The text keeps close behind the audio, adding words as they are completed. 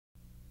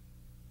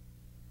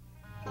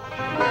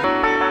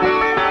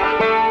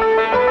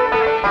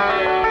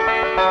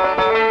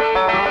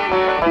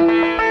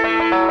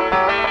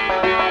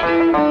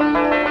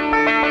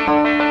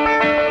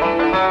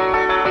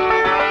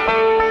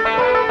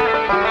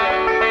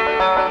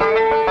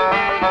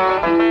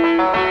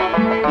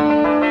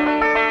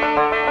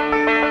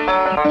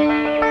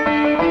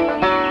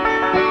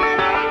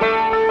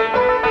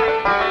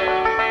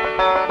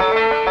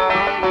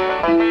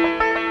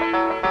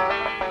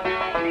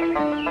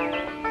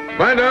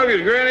My dog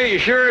is Granny. You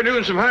sure are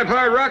doing some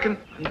high-powered rocking?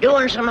 I'm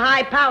doing some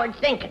high-powered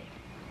thinking.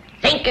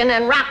 Thinking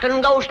and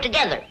rocking goes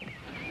together.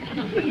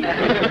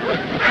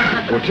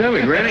 Well, tell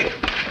me, Granny,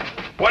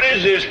 what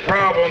is this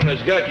problem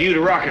that's got you to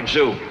rocking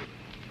so?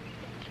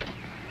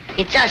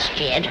 It's us,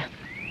 Jed.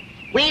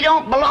 We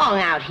don't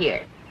belong out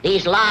here.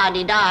 These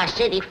la-di-da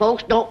city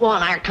folks don't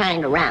want our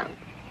kind around.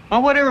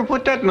 Well, whatever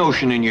put that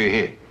notion in your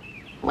head?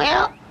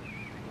 Well,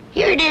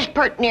 here it is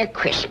pert near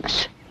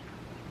Christmas.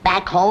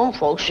 Back home,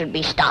 folks should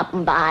be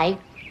stopping by,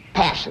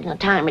 passing the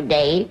time of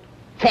day,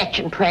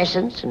 fetching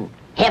presents, and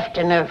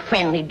hefting a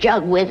friendly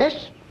jug with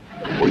us.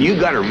 Well, you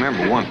got to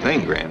remember one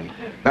thing, Granny.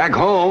 Back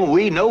home,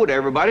 we knowed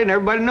everybody, and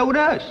everybody knowed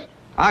us.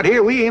 Out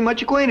here, we ain't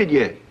much acquainted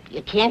yet.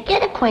 You can't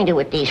get acquainted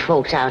with these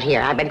folks out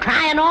here. I've been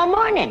trying all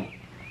morning.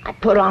 I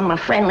put on my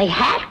friendly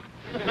hat,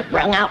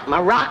 wrung out my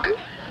rocker,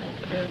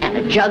 and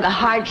a jug of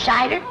hard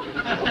cider,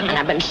 and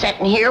I've been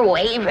sitting here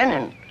waving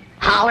and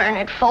hollering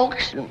at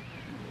folks and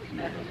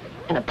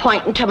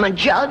pointing to my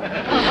jug.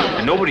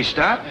 And nobody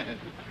stopped?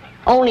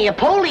 Only a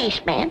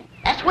policeman.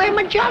 That's where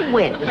my jug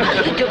went.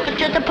 He took it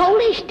to the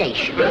police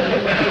station.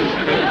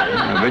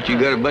 I bet you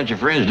got a bunch of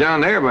friends down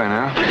there by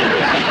now.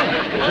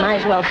 Might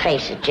as well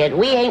face it, Jed.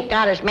 We ain't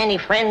got as many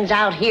friends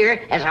out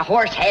here as a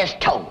horse has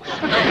toes.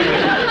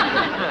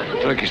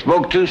 Looks like you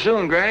spoke too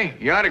soon, Granny.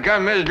 You ought to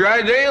come Miss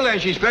Drydale,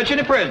 and she's fetching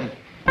a present.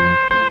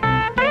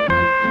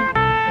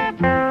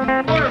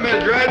 Morning,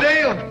 Miss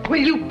Drydale. Will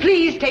you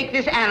please take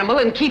this animal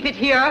and keep it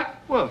here?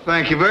 Well,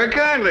 thank you very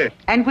kindly.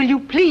 And will you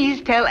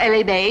please tell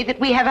Ellie Mae that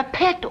we have a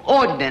pet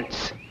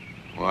ordinance?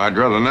 Well, I'd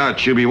rather not.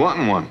 She'll be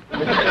wanting one.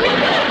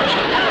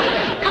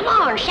 Come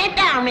on, sit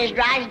down, Miss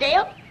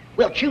Drysdale.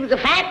 We'll chew the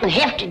fat and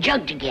heft a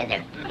jug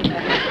together.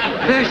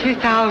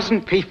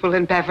 30,000 people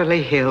in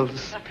Beverly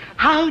Hills.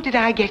 How did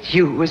I get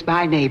you as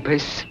my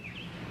neighbors?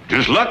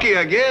 Just lucky,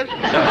 I guess.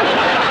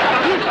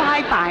 If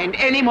I find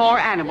any more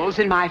animals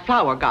in my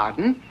flower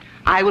garden,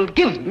 I will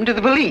give them to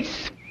the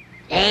police.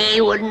 They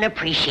wouldn't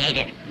appreciate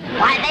it.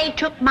 Why, they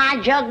took my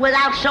jug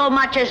without so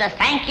much as a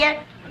thank you,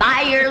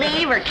 by your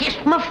leave, or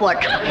kissed my foot.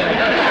 Oh,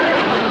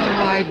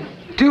 I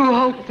do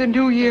hope the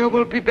new year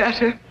will be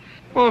better.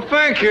 Well,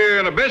 thank you,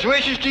 and the best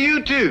wishes to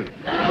you, too.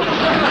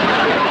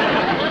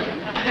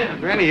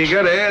 Granny, you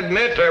gotta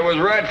admit I was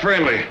right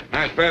friendly.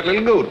 Nice fat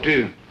little goat,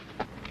 too.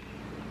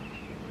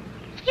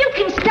 You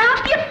can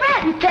stop your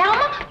fretting,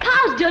 Thelma.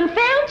 Pa's done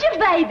found your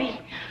baby.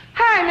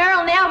 Her and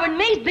Earl and Albert and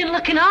me's been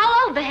looking all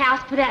over the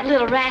house for that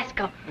little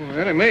rascal. Well,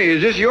 Ellie Mae,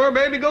 is this your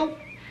baby goat?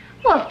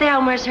 Well,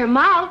 Thelma's her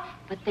ma,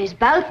 but there's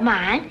both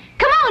mine.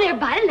 Come on,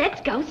 everybody, let's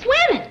go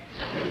swimming.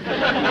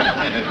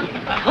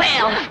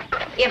 Well,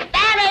 if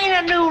that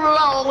ain't a new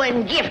low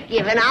in gift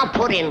giving, I'll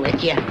put in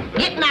with you.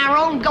 Getting our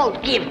own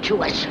goat give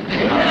to us.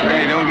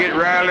 Hey, don't get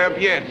riled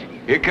up yet.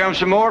 Here comes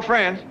some more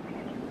friends.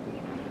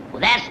 Well,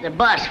 that's the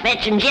bus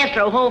fetching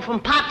Jethro home from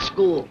pot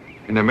school.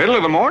 In the middle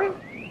of the morning?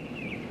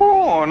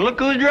 Oh, and look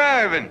who's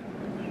driving.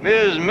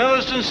 Miss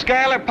Millicent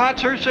Schuyler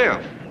Potts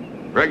herself.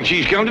 Reckon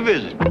she's come to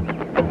visit.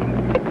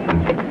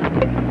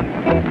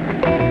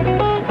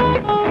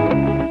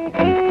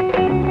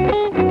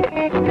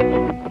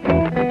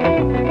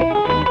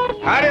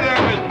 Howdy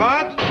there, Miss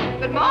Potts.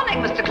 Good morning,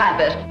 Mr.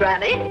 Clampett.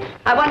 Granny,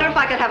 I wonder if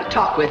I could have a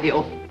talk with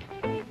you.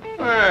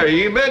 Why,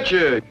 you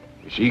betcha.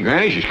 You see,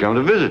 Granny, she's come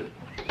to visit.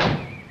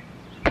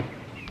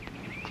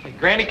 Hey,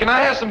 Granny, can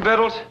I have some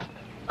victuals?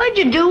 What'd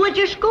you do with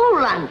your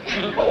school lunch?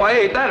 Oh, I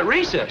ate that at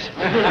recess.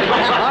 All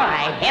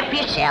right, help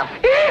yourself.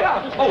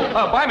 Yeah.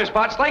 Oh, bye, Miss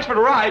Potts. Thanks for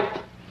the ride.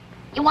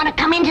 You want to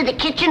come into the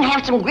kitchen,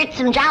 have some grits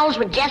and jowls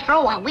with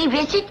Jethro while we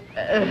visit?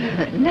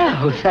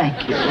 No,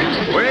 thank you.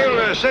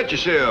 Well, set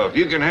yourself.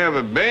 You can have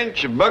a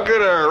bench, a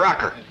bucket, or a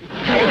rocker.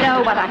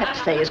 No, what I have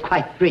to say is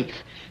quite brief.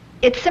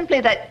 It's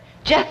simply that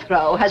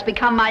Jethro has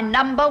become my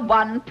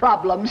 #1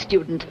 problem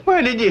student.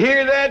 Well, did you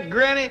hear that,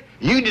 Granny?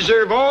 You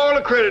deserve all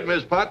the credit,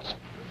 Miss Potts.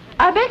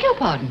 I beg your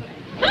pardon.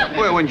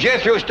 Well, when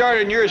Jethro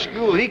started in your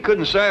school, he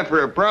couldn't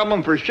cipher a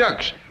problem for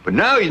shucks. But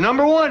now he's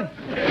 #1.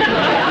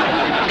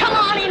 Come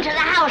on into the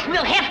house.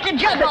 We'll heft a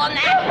jug on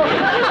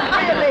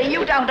that. Really,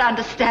 you don't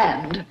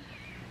understand.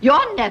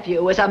 Your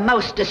nephew is a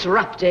most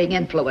disrupting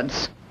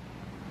influence.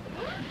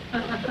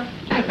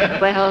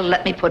 Well,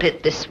 let me put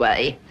it this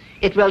way.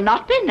 It will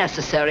not be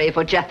necessary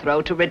for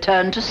Jethro to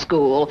return to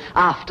school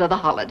after the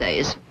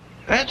holidays.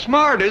 That's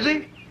smart, is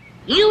he?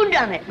 You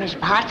done it, Miss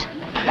Potts.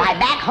 Why,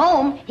 back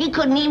home, he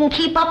couldn't even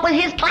keep up with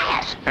his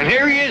class. And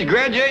here he is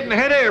graduating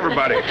ahead of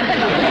everybody.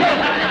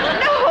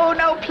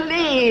 No,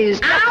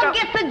 please. I'll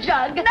get the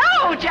jug.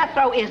 No,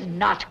 Jethro is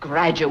not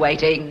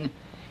graduating.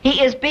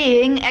 He is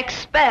being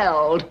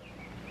expelled.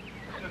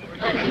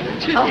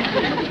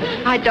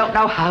 Oh, I don't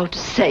know how to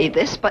say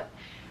this, but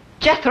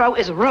Jethro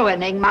is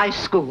ruining my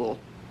school,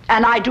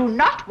 and I do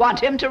not want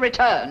him to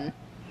return.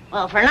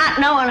 Well, for not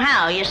knowing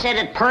how, you said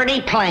it pretty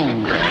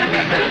plain.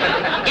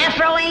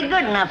 Jethro ain't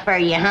good enough for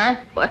you, huh?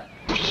 What?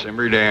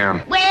 Simmer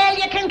down. Well,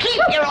 you can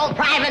keep your old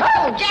private.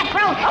 Oh,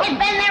 Jethro, it's been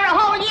there a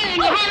whole year, and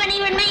you haven't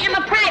even made him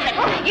a private.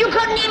 You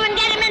couldn't even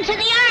get him into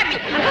the army.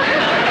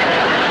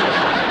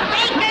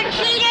 Faker,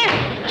 cheater,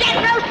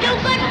 Jethro's too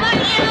good for you.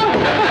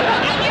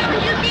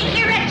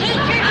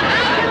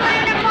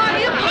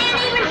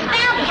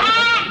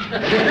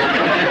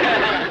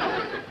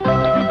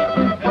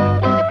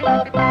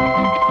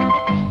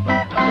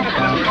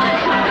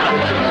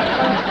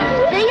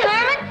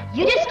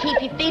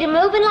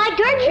 moving like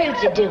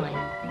Gertrude's a doing.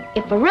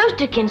 If a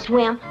rooster can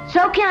swim,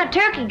 so can a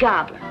turkey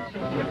gobbler.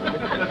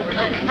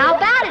 How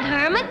about it,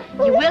 Herman?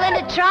 You willing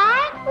to try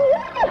it?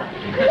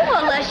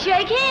 Well, let's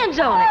shake hands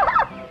on it.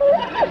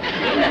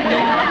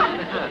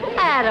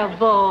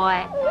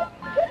 Attaboy.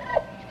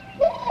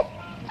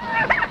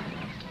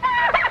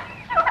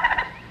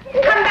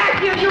 Come back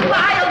here, you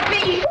wild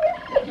beast!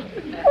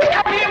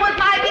 Come here with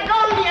my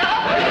begonia!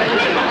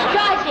 Mrs.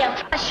 Drysdale,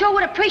 I sure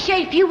would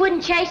appreciate if you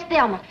wouldn't chase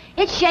Thelma.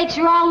 It shakes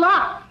her all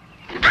up.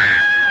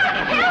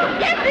 Help!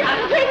 Get this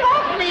thing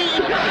off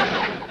me!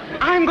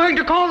 I'm going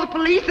to call the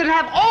police and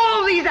have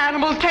all these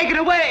animals taken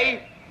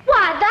away.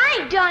 Why,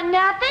 they ain't done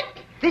nothing.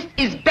 This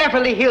is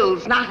Beverly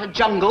Hills, not a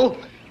jungle.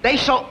 They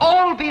shall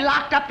all be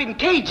locked up in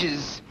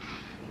cages.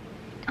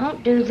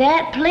 Don't do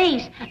that,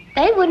 please.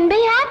 They wouldn't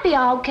be happy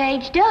all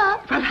caged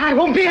up. But I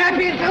won't be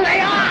happy until they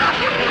are.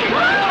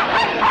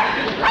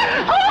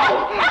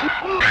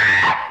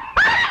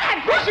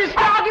 That vicious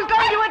dog is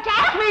going to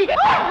attack me.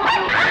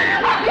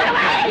 Get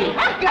away!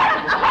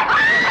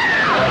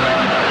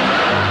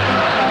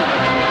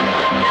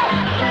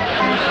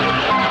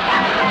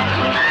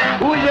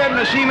 Who is that in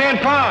the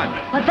cement pond?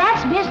 But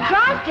that's Miss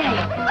Drysdale.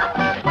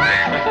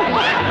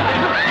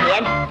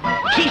 Kid,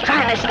 she's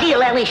trying to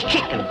steal Ellie's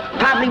chicken.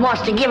 Probably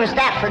wants to give us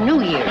that for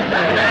New Year.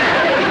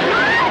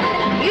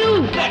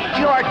 You get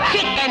your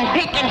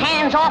chicken-picking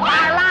hands off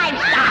our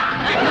livestock.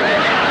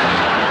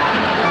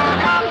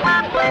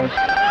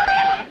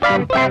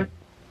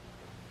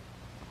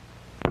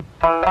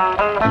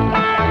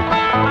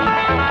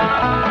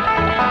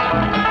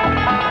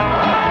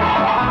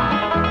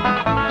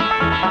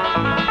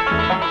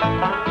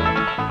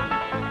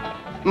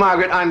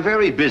 Margaret, I'm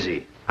very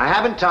busy. I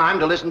haven't time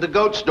to listen to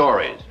goat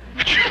stories.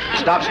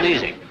 Stop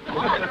sneezing.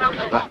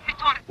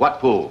 What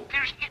pool?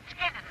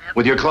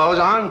 With your clothes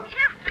on?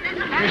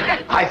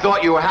 I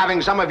thought you were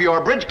having some of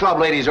your bridge club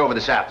ladies over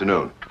this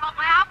afternoon.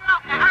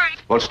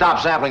 Well, stop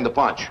sampling the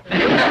punch.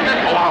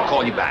 Oh, I'll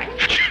call you back.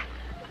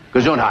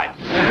 Gesundheit.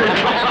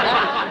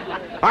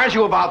 Aren't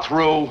you about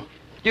through?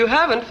 You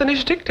haven't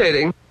finished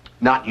dictating.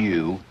 Not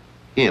you.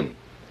 Him.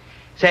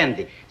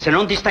 Senti, se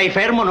non ti stai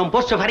fermo non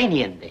posso fare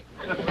niente.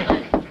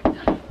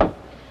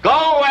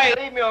 Go away,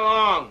 leave me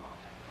alone.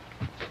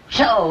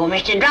 So,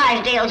 Mr.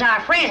 Drysdale's our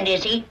friend,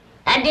 is he?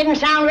 That didn't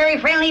sound very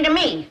friendly to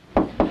me.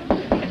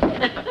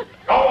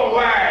 Go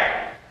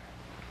away.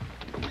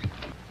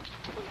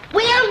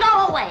 We'll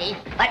go away,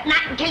 but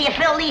not until you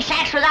fill these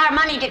sacks with our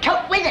money to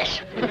tote with us.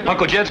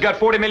 Uncle Jed's got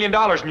 $40 million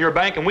in your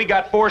bank, and we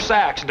got 4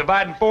 sacks. And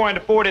dividing 4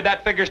 into 40,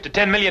 that figures to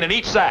 $10 million in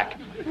each sack.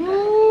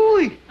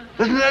 Ooh,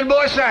 listen to that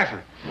boy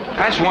Cypher.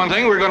 That's one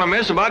thing we're going to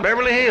miss about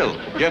Beverly Hills.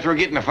 Jethro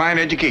getting a fine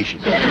education.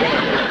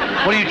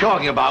 What are you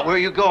talking about? Where are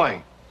you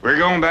going? We're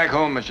going back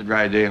home, Mr.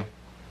 Drysdale.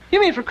 You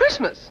mean for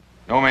Christmas?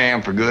 No,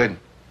 ma'am, for good.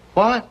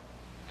 What?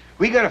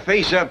 We got to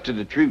face up to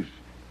the truth.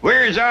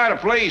 We're as out of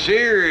place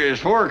here as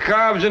 4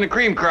 cobs in a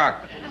cream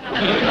crock.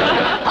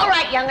 All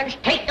right, young'uns,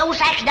 take those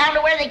sacks down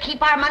to where they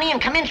keep our money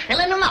and commence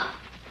filling them up.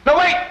 No,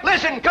 wait,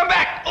 listen, come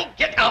back. Oh,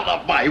 get out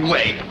of my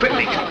way.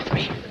 Quickly, come with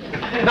me.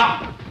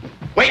 Now,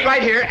 wait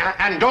right here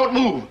and don't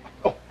move.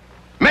 Oh,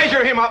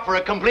 measure him up for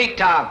a complete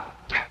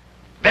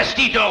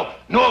vestito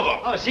nuovo.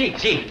 Oh, sì,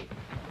 sì.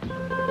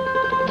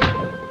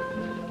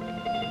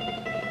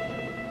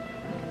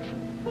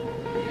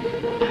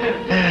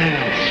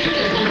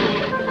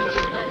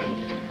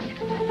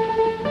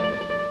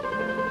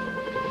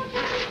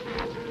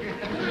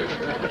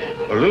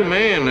 Well, little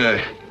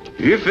man,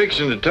 you're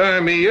fixing to tie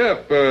me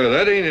up.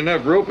 That ain't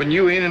enough rope and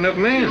you ain't enough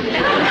man.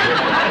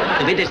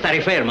 Dovete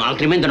stare fermo,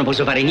 altrimenti non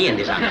posso fare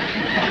niente, sa.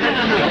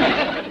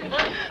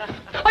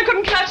 I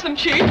couldn't catch them,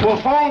 Chief. Well,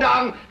 phone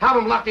down, have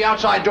them lock the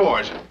outside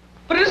doors.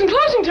 But it isn't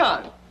closing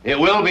time. It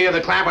will be if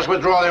the Clampetts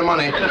withdraw their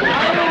money.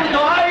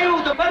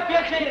 Aiuto, per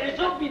piacere,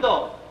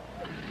 subito.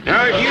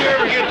 Now, if you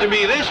ever get to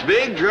be this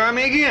big, try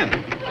me again.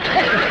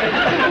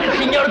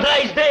 Signor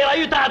Drysdale,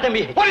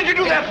 aiutatemi. What did you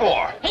do that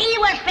for? He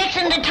was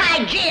fixing to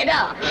tie Jed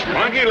up.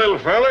 Monkey, little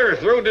feller,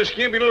 throw this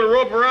skimpy little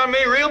rope around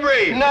me real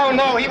brave.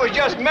 No, he was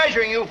just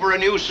measuring you for a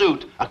new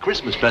suit. A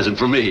Christmas present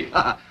for me.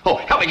 Oh,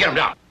 help me get him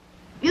down.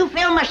 You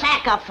fill my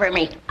sack up for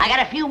me. I got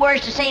a few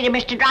words to say to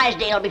Mr.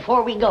 Drysdale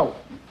before we go.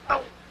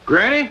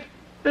 Granny,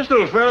 this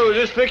little fellow was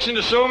just fixing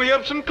to sew me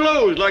up some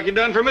clothes like you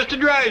done for Mr.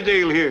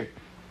 Drysdale here.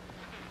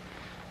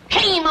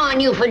 Shame on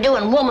you for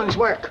doing woman's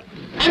work.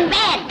 And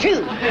bad,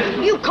 too.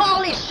 You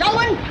call this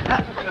sewing?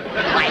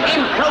 Why,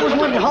 them clothes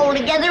wouldn't hold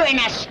together in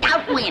a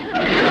stout wind.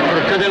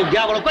 Porca del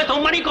diavolo, questo è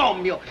un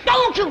manicomio.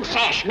 Don't you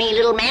sass me,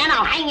 little man.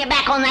 I'll hang you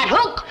back on that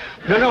hook.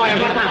 No, I'm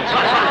not.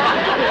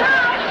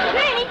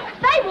 Granny,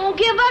 they won't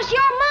give us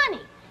your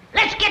money.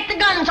 Let's get the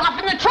guns off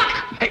in the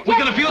truck. Hey, we're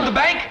gonna field the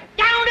bank?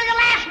 Down to the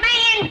last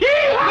man.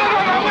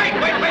 No, wait.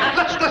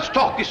 Let's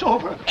talk this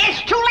over.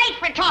 It's too late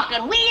for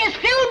talking. We is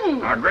feuding.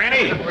 Now,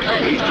 Granny,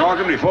 he's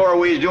talking before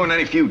we's doing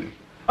any feuding.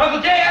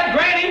 Uncle Jed,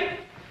 Granny.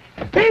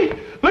 Hey,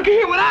 look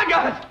here what I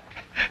got.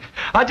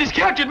 I just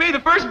captured me the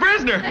first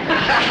prisoner.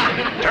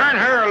 Turn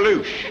her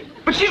loose.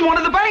 But she's one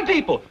of the bank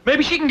people.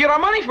 Maybe she can get our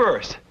money for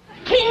us.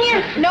 Can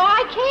you? No,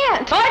 I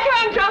can't. I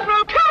can,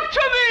 Jethro.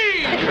 Capture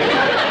me!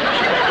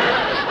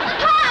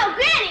 Oh,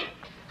 Granny,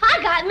 I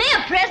got me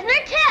a prisoner,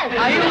 too.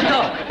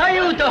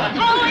 Aiuto!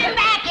 Pull him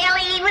back,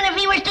 Ellie. Even if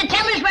he was to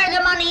tell us where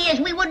the money is,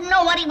 we wouldn't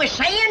know what he was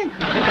saying.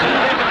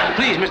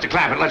 Please, Mr.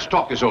 Clampett, let's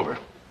talk this over.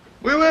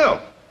 We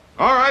will.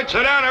 All right,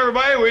 sit down,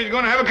 everybody. We're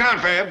going to have a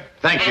confab.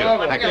 Thank you.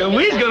 Thank you.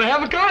 We's gonna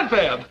have a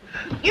confab.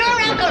 Your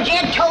Uncle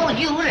Jed told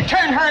you to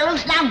turn her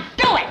loose. Now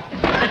do it.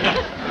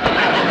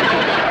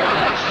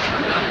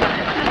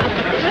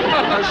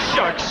 Oh,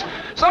 shucks.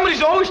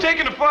 Somebody's always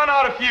taking the fun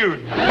out of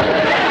feud.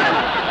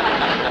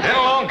 Then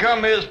along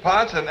come Miss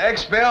Potts and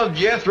expelled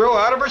Jethro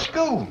out of her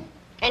school.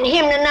 And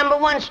him the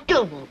 #1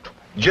 student.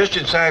 Just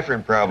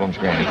deciphering problems,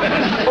 Granny.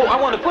 Oh, I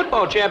won a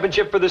football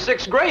championship for the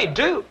 6th grade,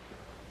 too.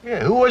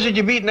 Yeah, who was it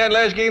you beat in that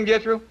last game,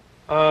 Jethro?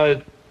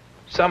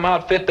 Some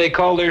outfit they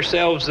call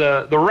themselves,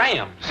 the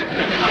Rams.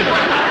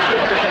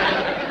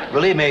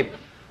 Believe me,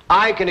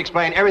 I can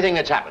explain everything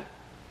that's happened.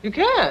 You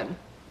can.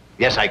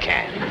 Yes, I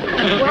can.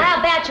 Well, how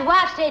about your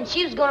wife said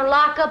she was going to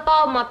lock up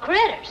all my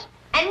critters?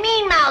 And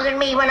mean-mouthing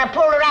me when I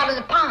pulled her out of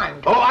the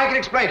pond. Oh, I can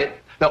explain it.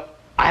 No,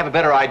 I have a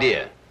better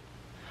idea.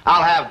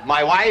 I'll have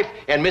my wife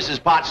and Mrs.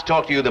 Potts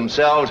talk to you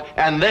themselves,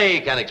 and they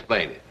can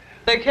explain it.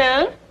 They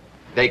can?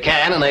 They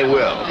can, and they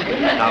will.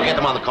 Now, get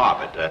them on the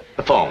carpet.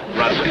 The phone,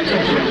 right away.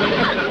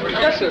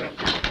 Yes, sir.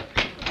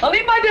 I'll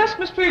leave my desk,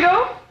 Miss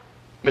Trigo.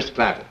 Mr.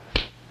 Clampett,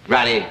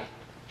 Granny,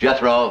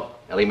 Jethro,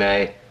 Ellie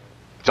Mae,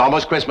 it's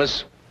almost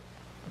Christmas.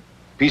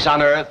 Peace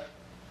on earth,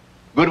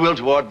 goodwill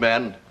toward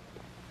men,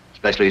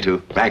 especially to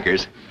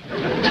bankers.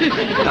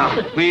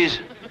 Now, please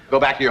go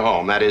back to your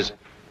home. That is,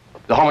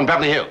 the home in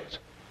Beverly Hills.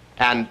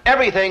 And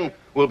everything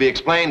will be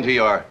explained to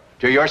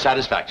your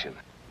satisfaction.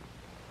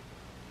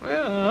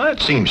 Well, that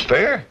seems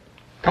fair.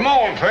 Come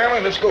on, family,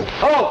 let's go.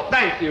 Oh,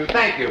 thank you,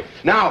 thank you.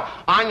 Now,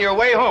 on your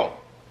way home,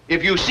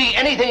 if you see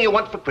anything you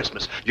want for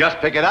Christmas, just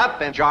pick it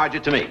up and charge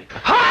it to me.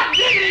 Hot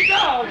diggity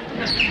dog!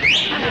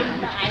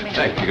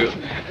 Thank you.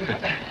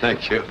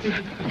 Thank you.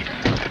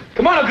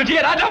 Come on, Uncle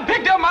Jed, I done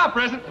picked up my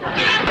present.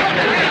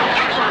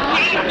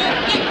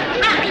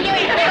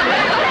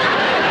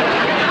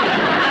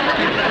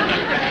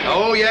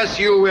 Oh, yes,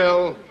 you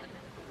will.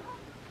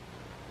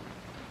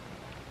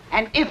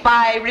 And if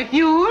I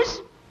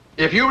refuse?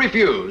 If you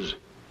refuse,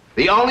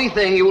 the only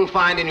thing you will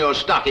find in your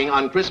stocking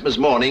on Christmas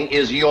morning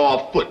is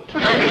your foot.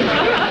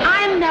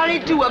 I'm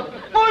married to a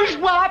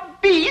bourgeois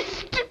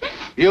beast.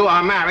 You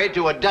are married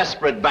to a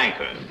desperate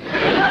banker.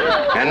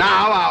 And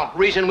now I'll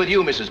reason with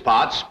you, Mrs.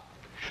 Potts.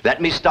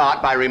 Let me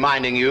start by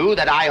reminding you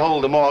that I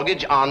hold the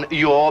mortgage on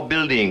your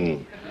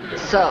building.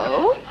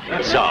 So?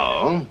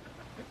 So,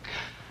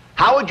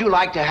 how would you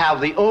like to have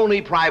the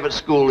only private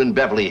school in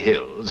Beverly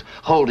Hills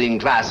holding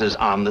classes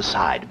on the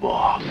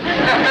sidewalk?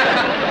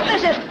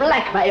 This is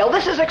blackmail.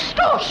 This is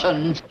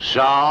extortion.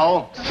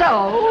 So?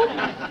 So?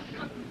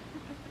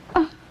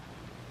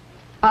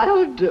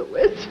 I'll do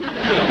it.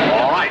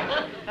 All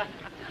right.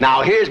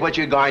 Now, here's what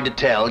you're going to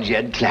tell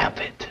Jed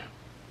Clampett.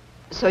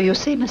 So you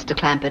see, Mr.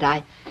 Clampett,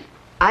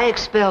 I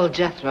expelled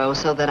Jethro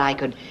so that I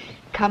could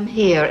come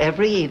here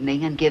every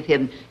evening and give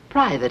him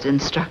private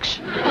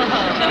instruction.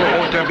 Well,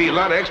 won't there be a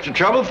lot of extra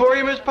trouble for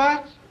you, Miss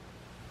Potts?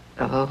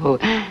 Oh,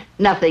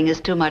 nothing is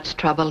too much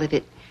trouble if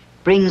it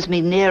brings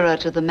me nearer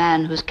to the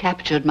man who's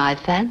captured my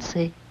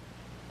fancy.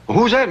 Well,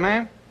 who's that,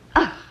 ma'am?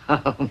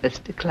 Oh,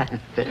 Mr.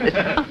 Clampett.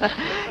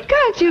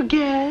 Can't you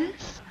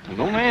guess?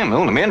 No, ma'am. The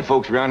only men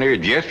folks around here are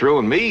Jethro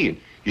and me. And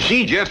you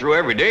see Jethro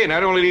every day, and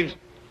that only leaves...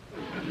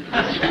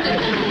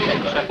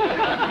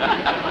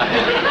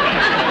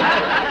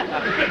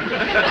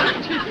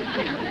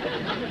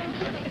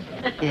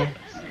 Yes,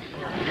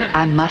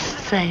 I must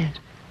say it.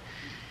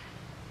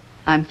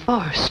 I'm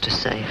forced to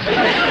say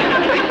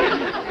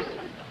it.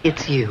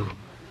 It's you.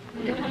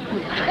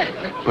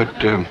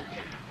 But,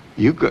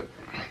 you got...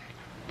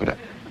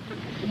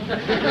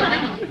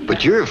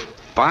 But you're a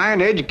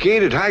fine,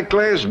 educated,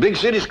 high-class,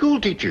 big-city school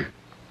teacher.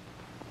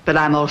 But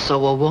I'm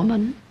also a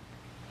woman.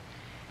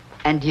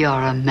 And you're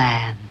a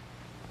man.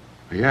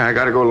 Yeah, I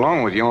gotta go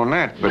along with you on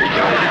that, but...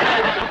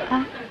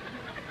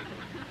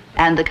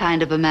 And the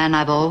kind of a man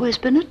I've always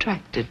been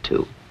attracted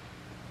to.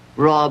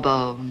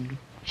 Raw-boned,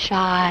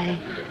 shy,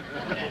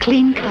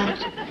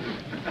 clean-cut.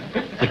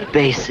 But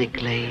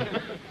basically,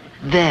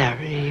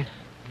 very,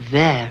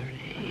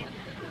 very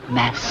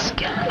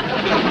masculine.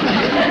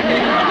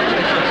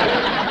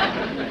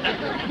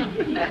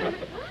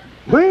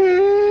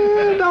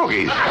 Well,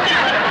 doggies.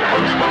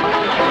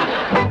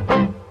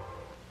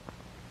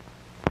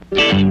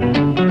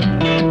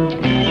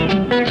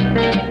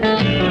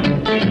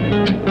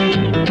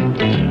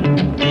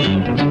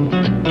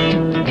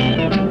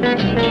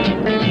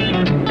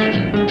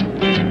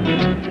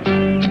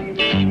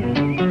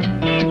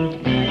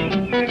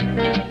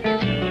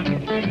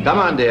 Come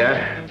on,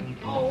 dear.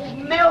 Oh,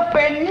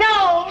 Milford,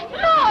 no!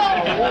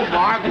 Oh,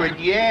 Margaret,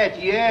 yes,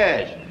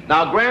 yes.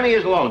 Now, Granny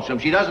is lonesome.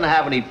 She doesn't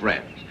have any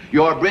friends.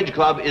 Your bridge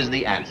club is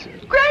the answer.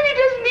 Granny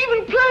doesn't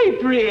even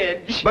play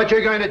bridge. But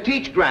you're going to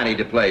teach Granny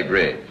to play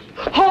bridge.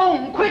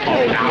 Home,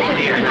 quickly. Now,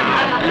 dear,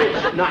 now.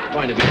 It's not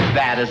going to be as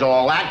bad as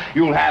all that.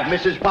 You'll have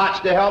Mrs. Potts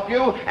to help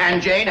you,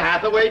 and Jane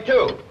Hathaway,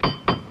 too.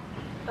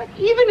 But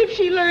even if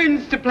she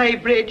learns to play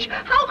bridge,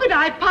 how could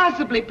I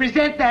possibly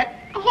present that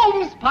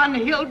homespun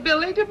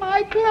hillbilly to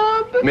my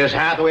club? Miss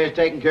Hathaway is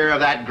taking care of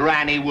that.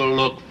 Granny will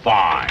look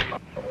fine.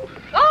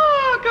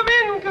 Oh, come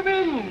in, come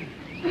in.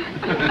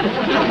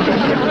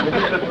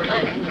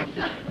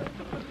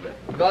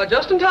 Got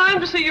just in time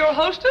to see your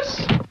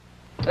hostess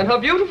and her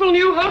beautiful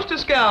new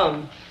hostess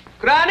gown.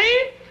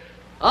 Granny,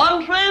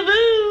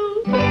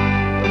 entrez-vous.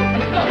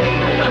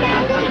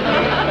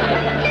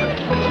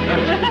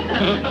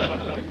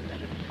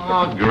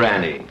 Oh,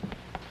 Granny,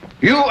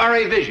 you are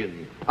a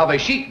vision of a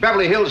chic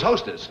Beverly Hills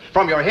hostess,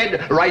 from your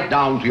head right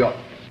down to your...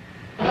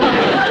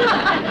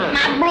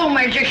 My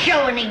bloomers are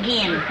showing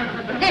again.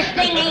 This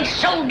thing ain't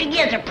sewed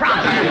together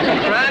properly.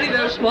 Granny,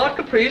 those smart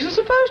capris are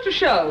supposed to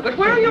show, but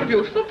where are your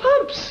beautiful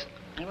pumps?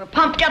 They were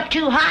pumped up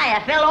too high.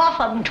 I fell off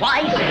of them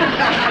twice.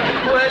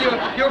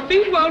 Well, your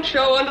feet won't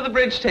show under the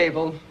bridge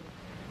table.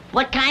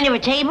 What kind of a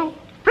table?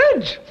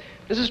 Bridge.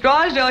 Mrs.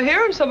 Drysdale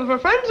here and some of her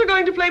friends are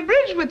going to play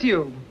bridge with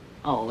you.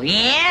 Oh,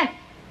 yeah?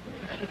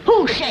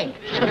 Who said?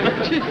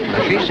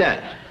 She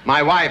said,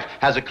 my wife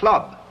has a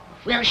club.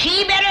 Well,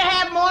 she better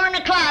have more than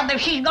a club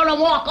if she's gonna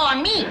walk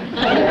on me.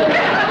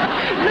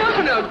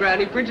 No,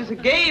 Granny. Bridge is a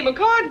game, a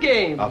card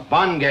game. A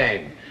fun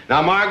game.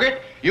 Now,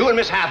 Margaret, you and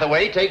Miss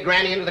Hathaway take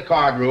Granny into the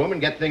card room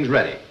and get things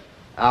ready.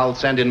 I'll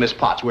send in Miss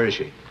Potts. Where is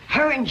she?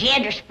 Her and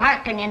Jed are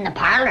sparking in the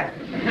parlor.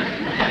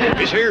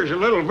 This here's a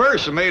little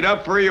verse I made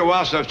up for you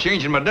whilst I was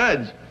changing my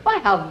duds. Why,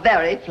 how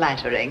very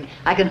flattering.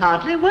 I can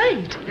hardly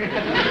wait.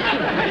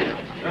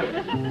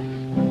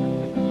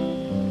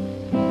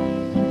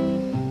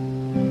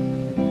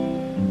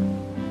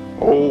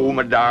 Oh,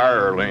 my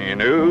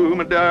darling, oh,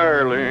 my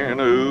darling,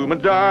 oh, my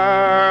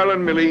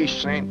darling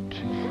Millicent.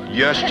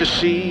 Just to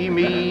see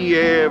me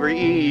every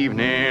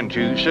evening,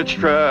 to such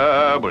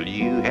trouble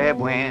you have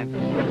went.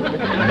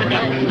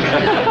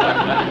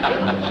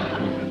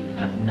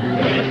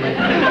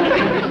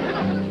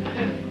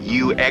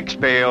 You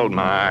expelled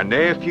my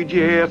nephew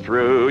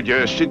Jethro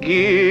just to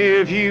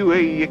give you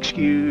a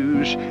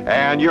excuse.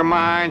 And your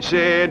mind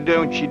said,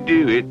 don't you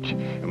do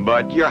it,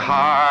 but your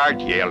heart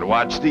yelled,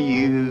 what's the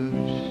use?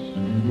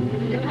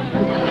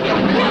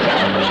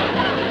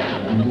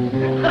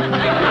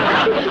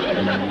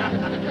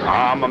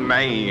 I'm a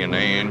man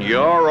and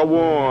you're a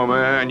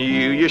woman.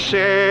 You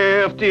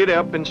yourself did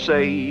up and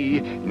say,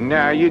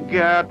 now you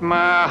got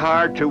my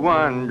heart to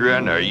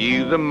wondering, are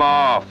you the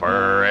moth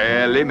or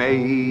Ellie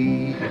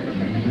Mae?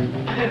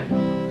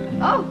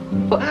 Oh,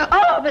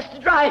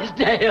 Mr.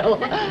 Drysdale.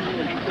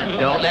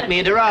 Don't let me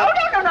interrupt.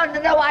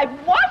 No, I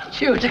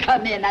want you to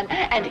come in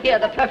and hear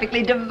the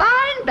perfectly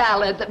divine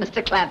ballad that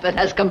Mr. Clampett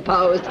has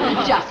composed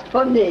just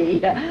for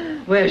me.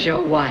 Where's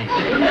your wife?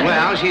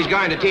 Well, she's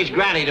going to teach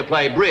Granny to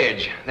play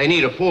bridge. They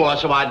need a fourth,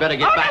 so I'd better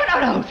get back.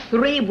 No.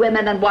 3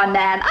 women and 1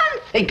 man.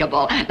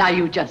 Unthinkable. Now,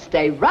 you just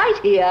stay right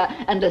here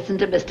and listen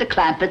to Mr.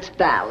 Clampett's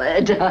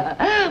ballad.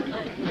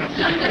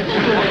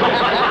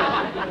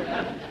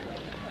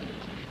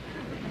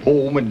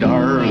 Oh, my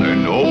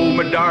darling, oh,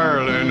 my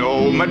darling,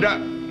 oh, my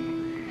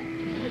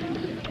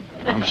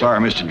I'm sorry,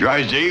 Mr.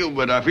 Drysdale,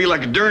 but I feel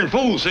like a darn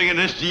fool singing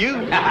this to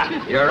you.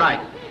 You're right.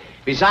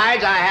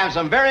 Besides, I have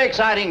some very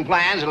exciting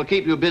plans that'll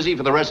keep you busy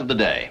for the rest of the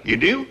day. You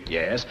do?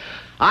 Yes.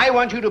 I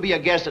want you to be a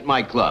guest at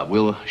my club.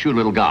 We'll shoot a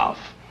little golf.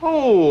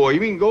 Oh,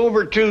 you mean go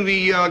over to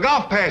the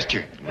golf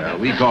pasture? Well,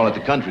 we call it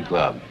the country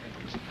club.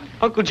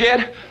 Uncle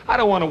Jed, I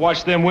don't want to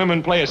watch them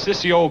women play a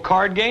sissy old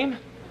card game.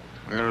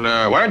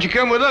 Well, why don't you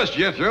come with us,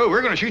 Jethro?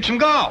 We're going to shoot some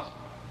golf.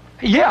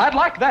 Yeah, I'd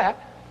like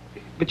that.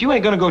 But you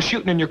ain't gonna go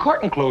shooting in your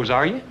courting clothes,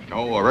 are you?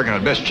 Oh, I reckon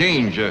I'd best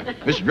change.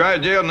 Mr.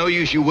 Drysdale, no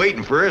use you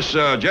waiting for us.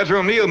 Jethro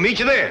and me will meet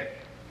you there.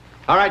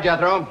 All right,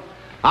 Jethro.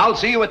 I'll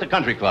see you at the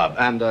country club.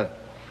 And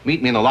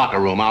meet me in the locker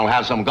room. I'll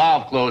have some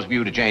golf clothes for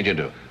you to change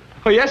into.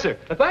 Oh, yes, sir.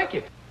 Thank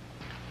you.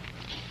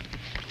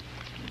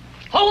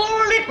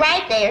 Hold it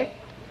right there.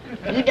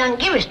 You done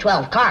give us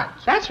 12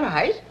 cards. That's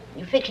right.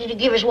 You fixing to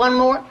give us 1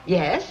 more?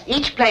 Yes,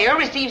 each player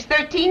receives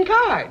 13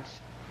 cards.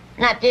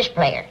 Not this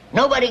player.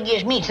 Nobody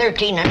gives me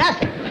 13 or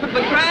nothing.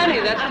 But Granny,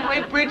 that's the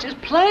way bridge is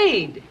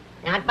played.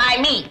 Not by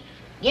me.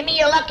 Give me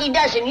your lucky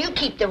dozen. You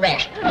keep the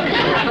rest.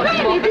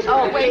 Granny, this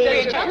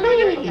is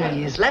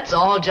Please, let's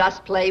all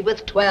just play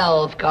with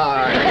 12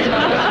 cards.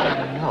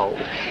 No.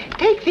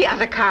 Take the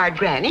other card,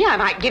 Granny. I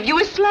might give you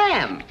a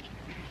slam.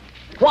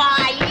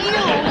 Why, you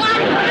what?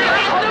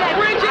 The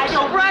bridge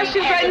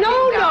expression, Granny.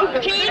 No,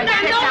 Tina,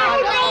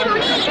 no,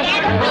 me.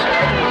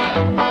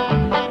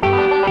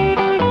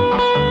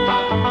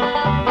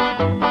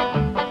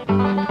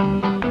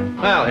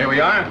 Well, here we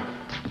are.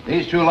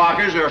 These 2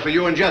 lockers are for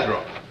you and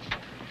Jethro.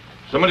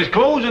 Somebody's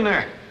clothes in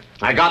there.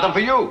 I got them for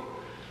you.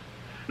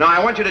 Now,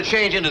 I want you to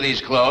change into these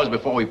clothes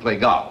before we play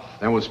golf.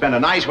 Then we'll spend a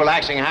nice,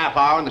 relaxing half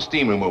hour in the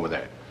steam room over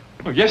there.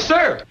 Oh, yes,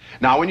 sir.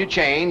 Now, when you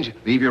change,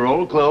 leave your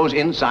old clothes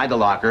inside the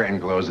locker and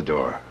close the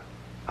door.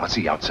 I'll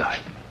see you outside.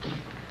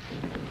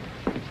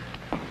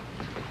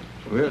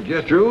 Well,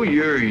 Jethro,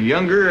 you're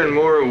younger and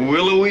more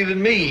willowy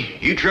than me.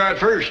 You try it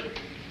first.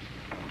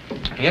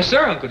 Yes,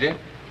 sir, Uncle Jeff.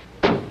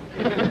 You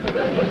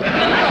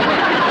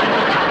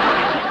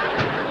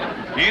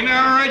know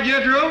all right,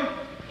 Jethro?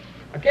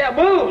 I can't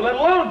move, let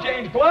alone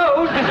change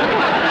clothes.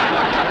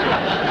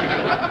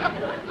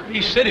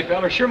 These city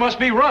fellas sure must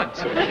be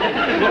runts. What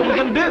are we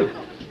gonna do?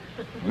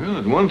 Well,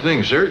 there's one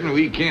thing certain.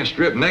 We can't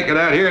strip naked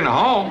out here in the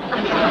hall.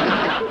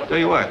 Tell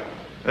you what,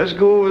 let's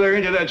go over there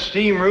into that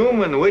steam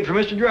room and wait for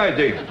Mr.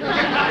 Drysdale.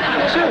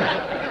 Yes, sir.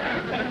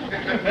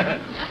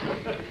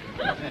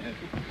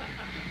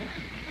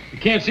 You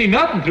can't see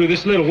nothing through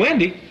this little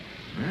windy.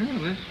 Well,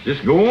 let's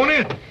just go on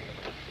in.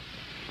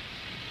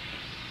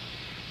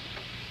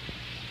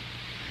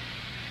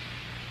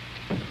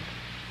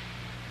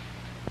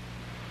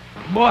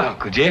 Boy,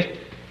 Uncle Jeff,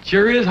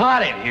 sure is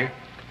hot in here.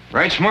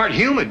 Right smart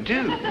humid,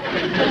 too.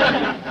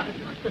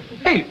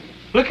 Hey,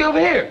 look over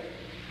here.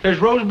 There's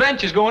rows of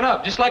benches going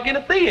up, just like in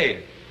a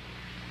theater.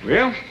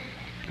 Well,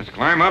 let's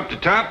climb up the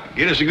top,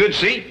 get us a good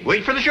seat,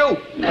 wait for the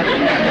show.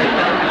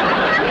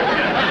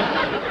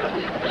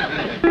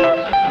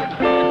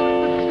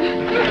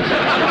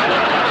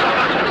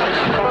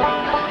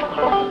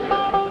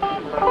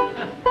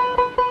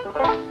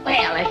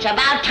 Well, it's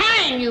about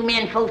time you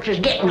men folks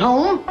is getting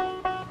home.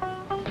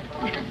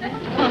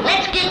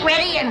 Let's get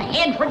ready and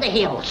head for the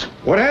hills.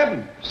 What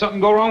happened? Something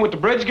go wrong with the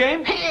bridge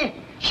game?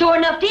 Sure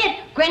enough did.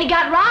 Granny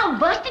got riled and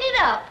busted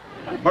it up.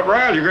 What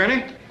riled you,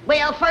 Granny?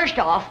 Well, first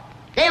off,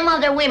 them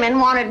other women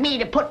wanted me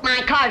to put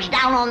my cards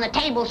down on the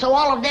table so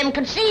all of them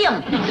could see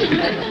them.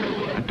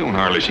 That don't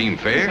hardly seem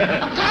fair.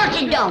 Of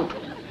course it don't.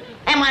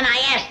 And when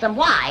I asked them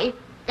why,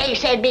 they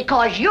said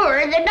because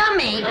you're the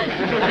dummy.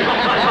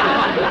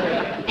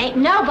 Ain't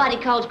nobody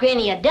calls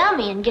Granny a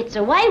dummy and gets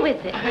away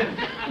with it.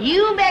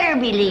 You better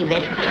believe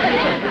it.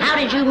 How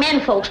did you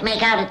men folks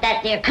make out at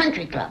that there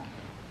country club?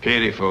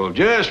 Pitiful,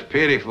 just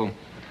pitiful.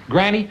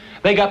 Granny,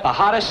 they got the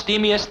hottest,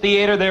 steamiest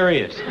theater there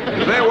is.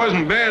 If that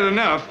wasn't bad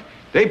enough,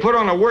 they put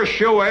on the worst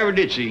show I ever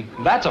did see.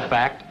 That's a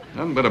fact.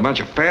 Nothing but a bunch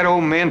of fat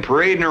old men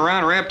parading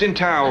around wrapped in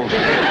towels.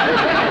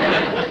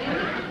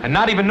 And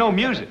not even no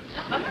music.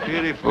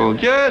 Pitiful,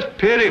 just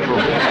pitiful.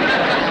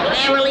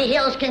 Beverly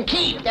Hills can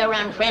keep their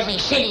unfriendly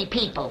city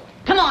people.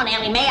 Come on,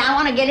 Ellie Mae, I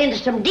want to get into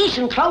some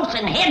decent clothes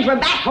and head for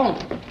back home.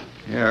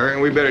 Yeah, I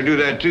reckon we better do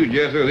that too,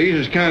 Jethro. These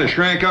is kind of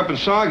shrank up and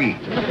soggy.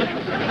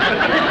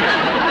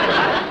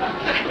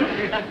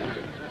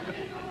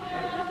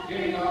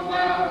 Jingle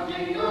bells,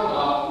 jingle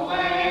all the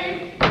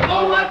way.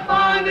 Oh, what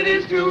fun it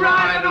is to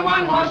ride in a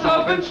one-horse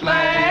open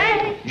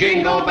sleigh.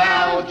 Jingle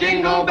bells,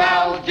 jingle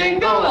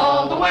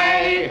all the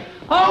way.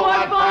 Oh,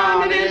 what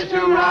fun it is to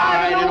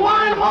ride in a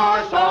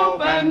one-horse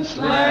open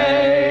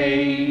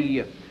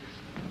sleigh.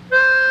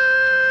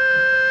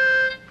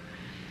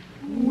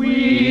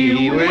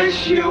 We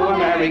wish you a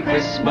Merry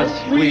Christmas.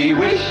 We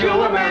wish you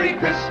a Merry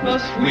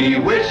Christmas. We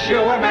wish you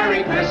a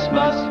Merry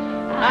Christmas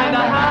and a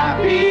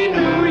Happy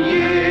New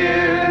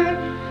Year.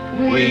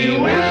 We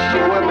wish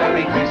you a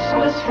Merry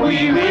Christmas.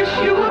 We wish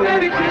you a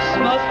Merry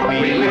Christmas.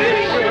 We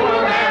wish you